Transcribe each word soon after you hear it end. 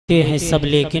हैं सब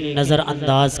लेकिन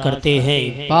नज़रअंदाज करते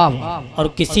हैं।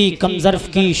 और किसी कमज़र्फ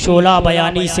की शोला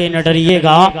बयानी से न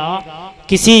डरिएगा,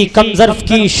 किसी कमज़र्फ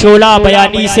की शोला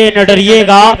बयानी से न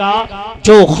डरिएगा।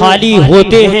 जो खाली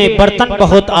होते हैं बर्तन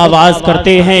बहुत आवाज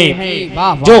करते हैं,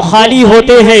 जो खाली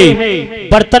होते हैं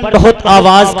बर्तन बहुत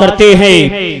आवाज करते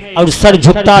हैं। और सर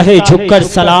झुकता है झुककर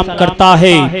सलाम करता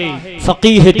है,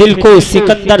 फकीह दिल को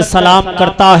सिकंदर सलाम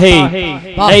करता है।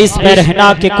 इसमें रहना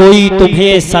कि कोई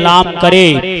तुम्हें सलाम करे,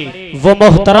 वो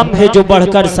मोहतरम है जो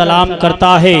बढ़कर सलाम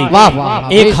करता है।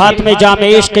 एक हाथ में जामे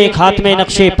इश्क, एक हाथ में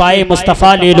नक्शे पाए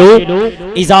मुस्तफ़ा ले लो।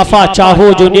 इजाफा चाहो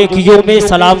जो नेकियों में,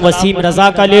 सलाम वसीम रजा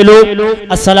का ले लो।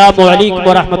 अस्सलामु अलैकुम व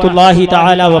रहमतुल्लाहि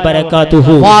तआला व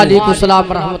बरकातुहू। व अलैकुम अस्सलाम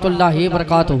व रहमतुल्लाहि व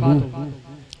बरकातुहू।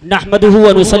 नहमदुहु व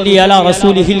नुसल्ली अला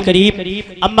रसूलिहिल करीम,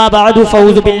 अम्मा बअदु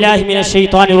फऊज़ु बिल्लाहि मिनश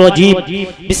शैतानिर रजीम।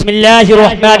 बिस्मिल्लाहिर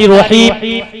रहमानिर रहीम।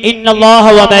 इन्नल्लाह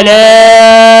व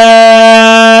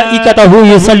मलाइकतहु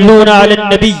युसल्लूना अलन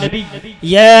नबी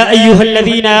या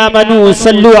अय्युहल्लज़ीना आमनू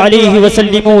सल्लु अलैहि व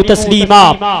सल्लिमू तस्लीमा।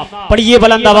 पढ़िए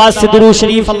बुलंद आवाज से दुरूद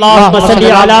शरीफ। अल्लाहुम्मा सल्लि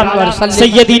अला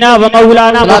सय्यदिना व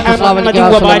मौलाना मुहम्मद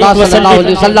व बारिक व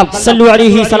सल्लम सल्लु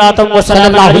अलैहि सलातन व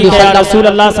सलाम अलैका या रसूल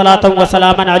अल्लाह, सलातन व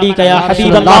सलामन अलैका या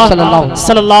हबीब अल्लाह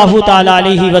सल्लल्लाहु ताला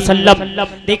अलैहि वसल्लम।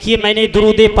 देखिए मैंने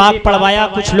दुरूद पाक पढ़वाया,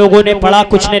 कुछ लोगों ने पढ़ा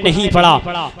कुछ ने नहीं पढ़ा।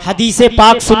 हदीस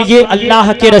पाक सुनिए।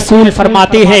 अल्लाह के रसूल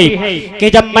फरमाते हैं कि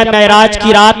जब मैं मेराज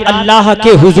की रात अल्लाह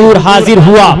के हुजूर हाजिर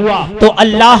हुआ तो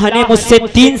अल्लाह ने मुझसे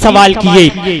 3 सवाल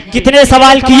किए। कितने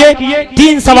सवाल किए?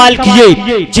 3 सवाल किए,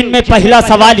 जिनमें पहला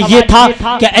सवाल ये था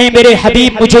कि ऐ मेरे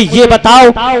हबीब मुझे ये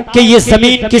बताओ कि ये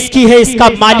जमीन किसकी है, इसका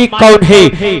मालिक कौन है?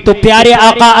 तो प्यारे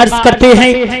आका अर्ज करते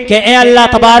हैं कि ऐ अल्लाह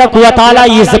तबारक व तआला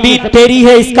ये जमीन तेरी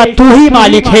है, इसका तू ही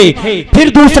मालिक है। फिर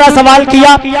दूसरा सवाल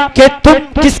किया कि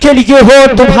तुम किसके लिए हो,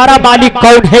 तुम्हारा मालिक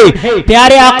कौन है?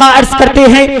 प्यारे आका अर्ज करते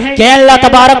हैं कि अल्लाह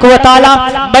तबारक व तआला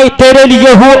मैं तेरे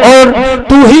लिए हूँ और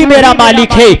तू ही मेरा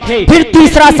मालिक है। फिर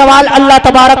तीसरा सवाल अल्लाह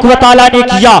तबारक व तआला ने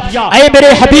किया, ऐ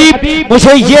मेरे हबीब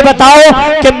मुझे ये बताओ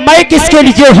कि मैं किसके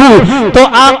लिए हूँ? तो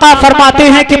आका फरमाते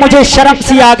हैं कि मुझे शर्म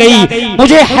सी आ गई,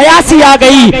 मुझे हया सी आ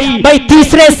गई, मैं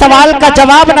तीसरे सवाल का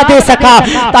जवाब न दे सका।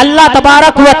 तो अल्लाह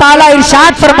तबारक व तआला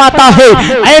इरशाद फरमाता है,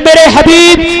 ऐ मेरे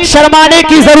हबीब शर्माने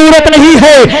की जरूरत नहीं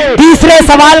है, तीसरे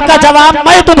सवाल का जवाब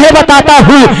मैं तुम्हें बताता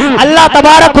हूँ। अल्लाह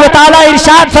तबारक व तआला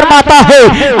इरशाद फरमाता है,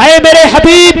 ऐ मेरे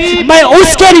हबीब मैं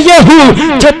उसके लिए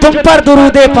हूँ जो तुम पर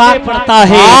दुरूद पाक पढ़ता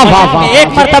है। एक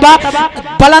मर्तबा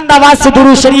बुलंद आवाज से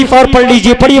दुरूद शरीफ और पढ़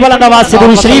लीजिए। पढ़िए बुलंद आवाज से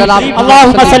दुरूद शरीफ।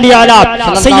 अल्लाहुम्मा सल्ली अला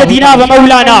सय्यदिना व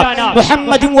मौलाना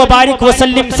मुहम्मद व बारिक व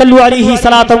सल्लिम सल्लु अलैहि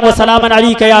सलातन व सलामन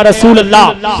अलैका या रसूल अल्लाह,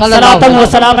 सलातन व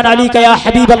सलामन अलैका या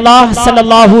हबीब अल्लाह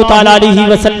सल्लल्लाहु ताला अलैहि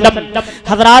वसल्लम।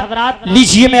 हजरात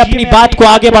लीजिए मैं अपनी बात को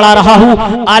आगे बढ़ा रहा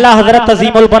हूँ। आला हजरत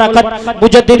अजीमुल बरकत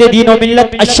मुजद्दिद दीन व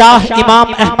मिल्लत शाह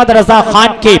इमाम अहमद रजा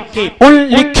खान के उन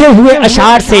लिखे हुए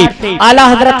अशार से आला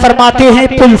हजरत फरमाते हैं,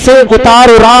 पुल से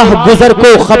उतारो राह गुजर को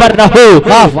खबर न हो,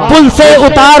 पुल से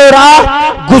उतारो राह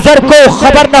गुजर को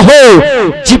खबर न हो,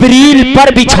 जिब्रील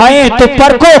पर बिछाए तो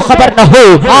पर को खबर न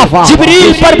हो,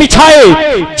 जिब्रील पर बिछाए,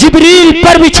 जिब्रील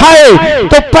पर बिछाए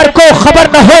तो पर को खबर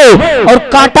न हो। और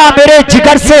कांटा मेरे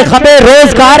जिगर से गमे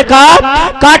रोजगार का,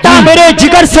 कांटा मेरे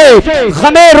जिगर से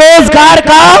गमे रोजगार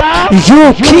का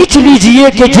यूं खींच लीजिए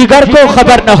कि जिगर को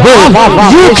खबर न हो,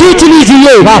 यूं खींच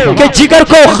लीजिए कि जिगर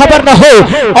को खबर न हो।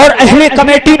 और अहले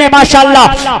कमेटी ने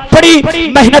माशाअल्लाह बड़ी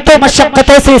मेहनतों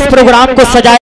मशक्कतों से इस प्रोग्राम को सजाया।